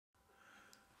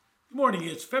Good morning,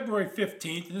 it's February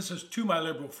 15th, and this is To My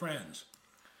Liberal Friends.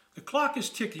 The clock is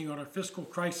ticking on our fiscal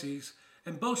crises,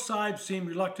 and both sides seem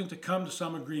reluctant to come to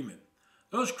some agreement.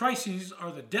 Those crises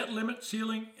are the debt limit,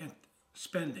 ceiling, and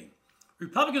spending.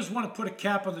 Republicans want to put a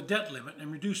cap on the debt limit and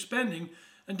reduce spending,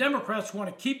 and Democrats want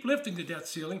to keep lifting the debt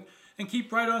ceiling and keep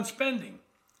right on spending.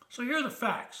 So here are the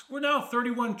facts. We're now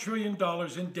 $31 trillion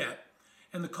in debt,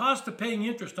 and the cost of paying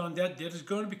interest on that debt is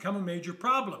going to become a major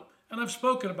problem, and I've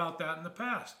spoken about that in the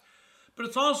past. But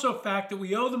it's also a fact that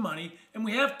we owe the money and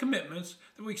we have commitments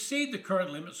that we exceed the current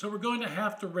limit, so we're going to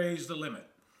have to raise the limit.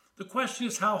 The question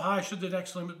is, how high should the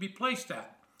next limit be placed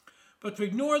at? But to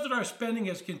ignore that our spending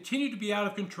has continued to be out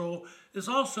of control is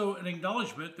also an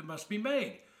acknowledgement that must be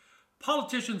made.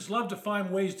 Politicians love to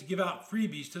find ways to give out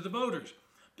freebies to the voters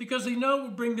because they know it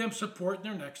will bring them support in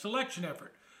their next election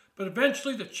effort. But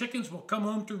eventually the chickens will come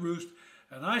home to roost,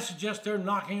 and I suggest they're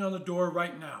knocking on the door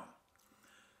right now.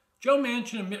 Joe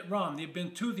Manchin and Mitt Romney have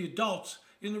been two of the adults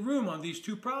in the room on these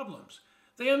two problems.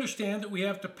 They understand that we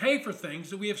have to pay for things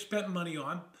that we have spent money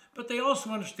on, but they also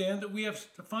understand that we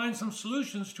have to find some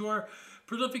solutions to our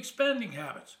prolific spending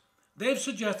habits. They've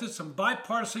suggested some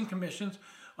bipartisan commissions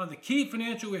on the key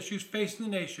financial issues facing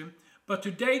the nation, but to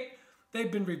date,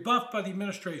 they've been rebuffed by the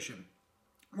administration.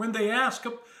 When they ask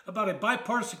about a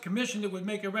bipartisan commission that would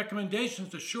make recommendations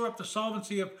to shore up the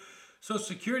solvency of Social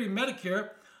Security and Medicare,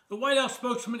 the White House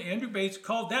spokesman Andrew Bates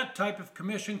called that type of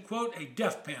commission, quote, a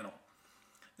death panel.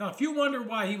 Now, if you wonder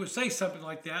why he would say something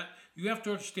like that, you have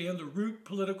to understand the root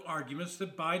political arguments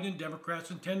that Biden and Democrats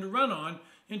intend to run on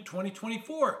in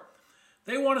 2024.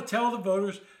 They want to tell the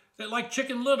voters that like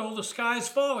Chicken Little, the sky is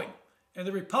falling, and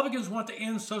the Republicans want to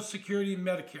end Social Security and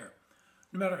Medicare.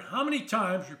 No matter how many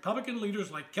times Republican leaders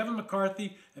like Kevin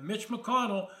McCarthy and Mitch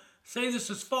McConnell say this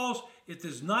is false, it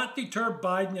does not deter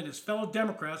Biden and his fellow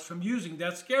Democrats from using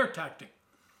that scare tactic.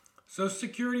 Social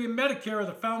Security and Medicare are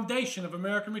the foundation of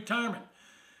American retirement,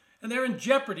 and they're in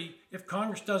jeopardy if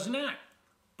Congress doesn't act.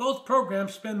 Both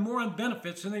programs spend more on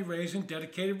benefits than they raise in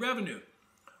dedicated revenue.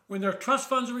 When their trust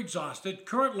funds are exhausted,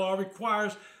 current law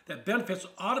requires that benefits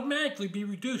automatically be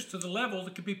reduced to the level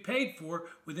that can be paid for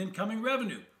with incoming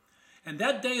revenue. And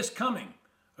that day is coming.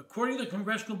 According to the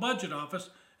Congressional Budget Office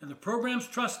and the program's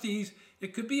trustees,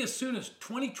 it could be as soon as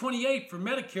 2028 for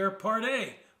Medicare Part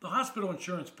A, the hospital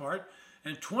insurance part,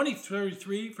 and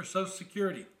 2033 for Social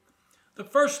Security. The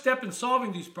first step in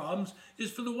solving these problems is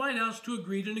for the White House to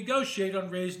agree to negotiate on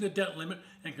raising the debt limit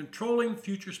and controlling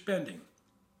future spending.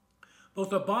 Both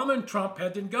Obama and Trump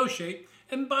had to negotiate,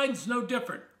 and Biden's no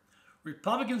different.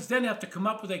 Republicans then have to come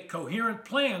up with a coherent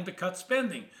plan to cut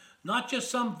spending, not just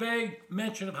some vague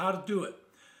mention of how to do it.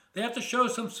 They have to show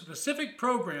some specific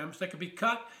programs that can be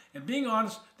cut, and being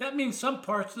honest, that means some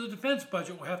parts of the defense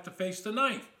budget will have to face the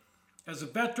knife. As a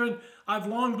veteran, I've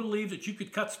long believed that you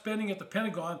could cut spending at the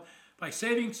Pentagon by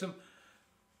saving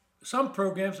some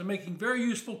programs and making very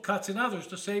useful cuts in others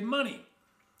to save money.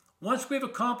 Once we've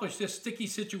accomplished this sticky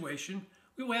situation,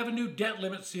 we will have a new debt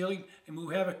limit ceiling, and we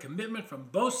will have a commitment from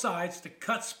both sides to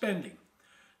cut spending.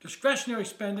 Discretionary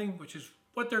spending, which is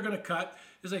what they're going to cut,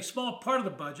 is a small part of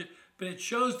the budget, but it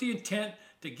shows the intent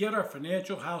to get our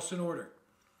financial house in order.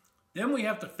 Then we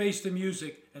have to face the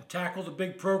music and tackle the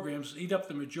big programs that eat up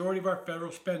the majority of our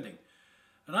federal spending.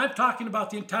 And I'm talking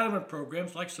about the entitlement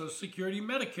programs like Social Security and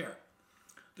Medicare.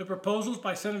 The proposals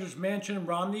by Senators Manchin and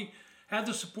Romney had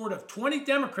the support of 20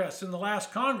 Democrats in the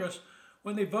last Congress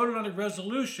when they voted on a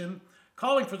resolution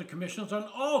calling for the commissions on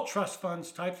all trust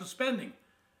funds types of spending.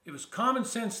 It was common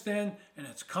sense then, and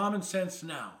it's common sense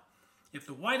now. If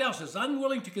the White House is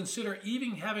unwilling to consider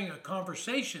even having a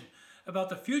conversation about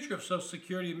the future of Social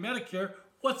Security and Medicare,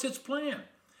 what's its plan?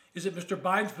 Is it Mr.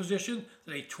 Biden's position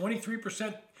that a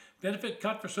 23% benefit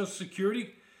cut for Social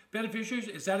Security beneficiaries,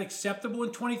 is that acceptable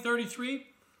in 2033?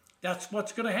 That's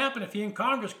what's going to happen if he and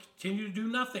Congress continue to do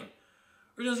nothing.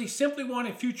 Or does he simply want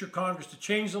a future Congress to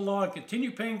change the law and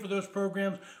continue paying for those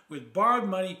programs with borrowed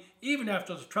money even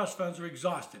after the trust funds are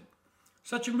exhausted?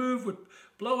 Such a move would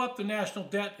blow up the national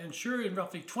debt and ensure in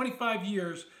roughly 25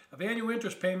 years of annual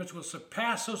interest payments will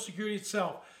surpass Social Security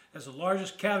itself as the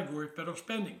largest category of federal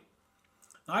spending.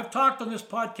 Now, I've talked on this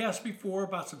podcast before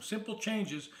about some simple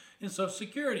changes in Social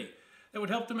Security that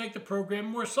would help to make the program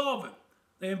more solvent.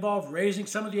 They involve raising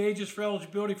some of the ages for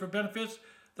eligibility for benefits,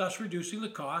 thus reducing the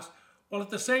cost, while at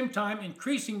the same time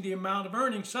increasing the amount of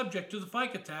earnings subject to the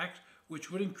FICA tax, which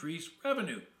would increase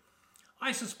revenue.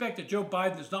 I suspect that Joe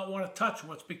Biden does not want to touch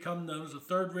what's become known as the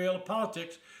third rail of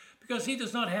politics because he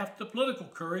does not have the political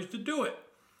courage to do it.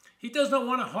 He does not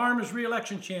want to harm his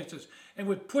re-election chances and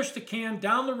would push the can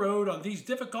down the road on these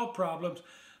difficult problems,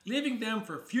 leaving them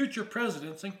for future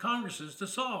presidents and Congresses to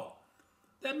solve.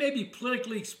 That may be a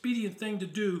politically expedient thing to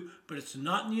do, but it's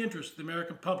not in the interest of the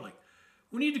American public.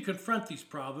 We need to confront these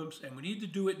problems, and we need to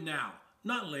do it now,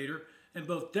 not later, and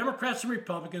both Democrats and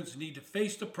Republicans need to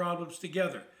face the problems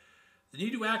together. They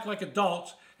need to act like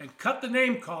adults and cut the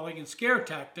name-calling and scare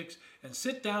tactics and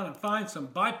sit down and find some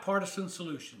bipartisan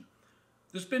solution.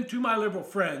 This has been To My Liberal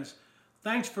Friends.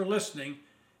 Thanks for listening,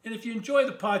 and if you enjoy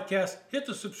the podcast, hit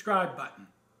the subscribe button.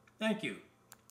 Thank you.